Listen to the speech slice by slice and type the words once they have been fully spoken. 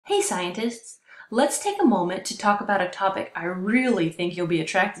Hey scientists, let's take a moment to talk about a topic I really think you'll be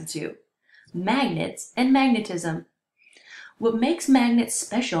attracted to: magnets and magnetism. What makes magnets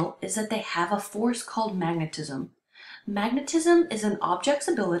special is that they have a force called magnetism. Magnetism is an object's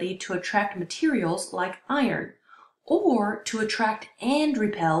ability to attract materials like iron, or to attract and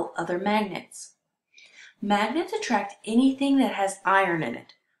repel other magnets. Magnets attract anything that has iron in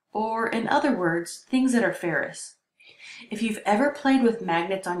it, or in other words, things that are ferrous. If you've ever played with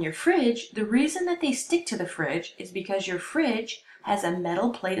magnets on your fridge, the reason that they stick to the fridge is because your fridge has a metal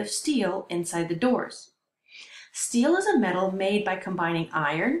plate of steel inside the doors. Steel is a metal made by combining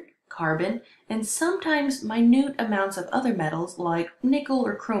iron, carbon, and sometimes minute amounts of other metals like nickel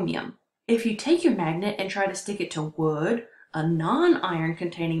or chromium. If you take your magnet and try to stick it to wood, a non-iron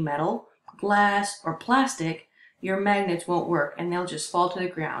containing metal, glass, or plastic, your magnets won't work and they'll just fall to the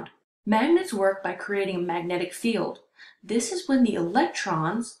ground. Magnets work by creating a magnetic field. This is when the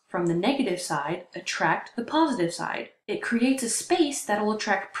electrons from the negative side attract the positive side. It creates a space that will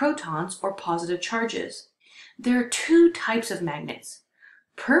attract protons or positive charges. There are two types of magnets: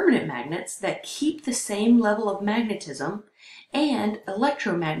 permanent magnets that keep the same level of magnetism, and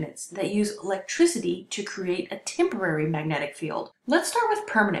electromagnets that use electricity to create a temporary magnetic field. Let's start with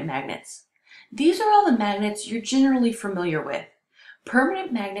permanent magnets. These are all the magnets you're generally familiar with.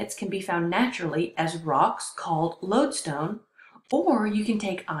 Permanent magnets can be found naturally as rocks called lodestone, or you can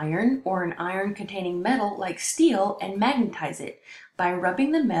take iron or an iron-containing metal like steel and magnetize it by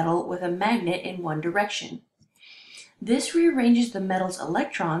rubbing the metal with a magnet in one direction. This rearranges the metal's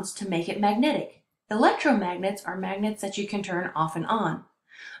electrons to make it magnetic. Electromagnets are magnets that you can turn off and on.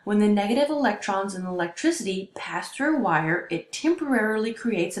 When the negative electrons in electricity pass through a wire, it temporarily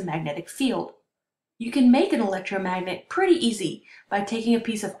creates a magnetic field. You can make an electromagnet pretty easy by taking a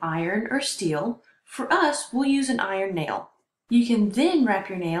piece of iron or steel. For us, we'll use an iron nail. You can then wrap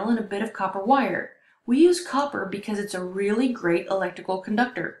your nail in a bit of copper wire. We use copper because it's a really great electrical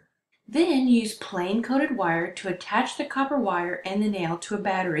conductor. Then use plain coated wire to attach the copper wire and the nail to a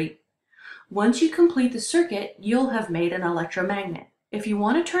battery. Once you complete the circuit, you'll have made an electromagnet. If you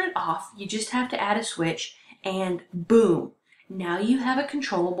want to turn it off, you just have to add a switch and boom! Now you have a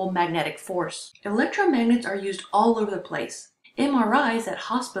controllable magnetic force. Electromagnets are used all over the place. MRIs at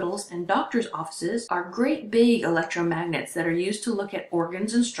hospitals and doctors' offices are great big electromagnets that are used to look at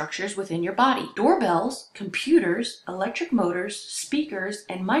organs and structures within your body. Doorbells, computers, electric motors, speakers,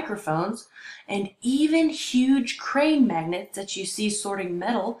 and microphones, and even huge crane magnets that you see sorting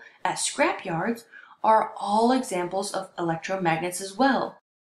metal at scrap yards are all examples of electromagnets as well.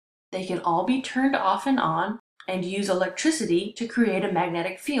 They can all be turned off and on and use electricity to create a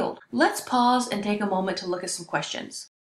magnetic field. Let's pause and take a moment to look at some questions.